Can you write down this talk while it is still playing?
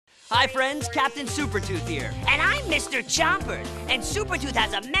Hi friends, Captain Supertooth here. And I'm Mr. Chomper, and Supertooth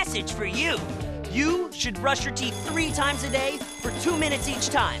has a message for you. You should brush your teeth 3 times a day for 2 minutes each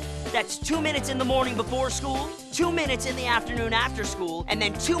time. That's 2 minutes in the morning before school, 2 minutes in the afternoon after school, and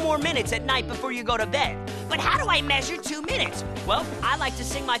then 2 more minutes at night before you go to bed. But how do I measure 2 minutes? Well, I like to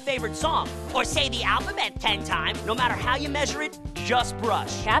sing my favorite song. Or say the alphabet 10 times. No matter how you measure it, just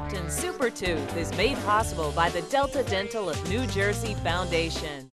brush. Captain Supertooth is made possible by the Delta Dental of New Jersey Foundation.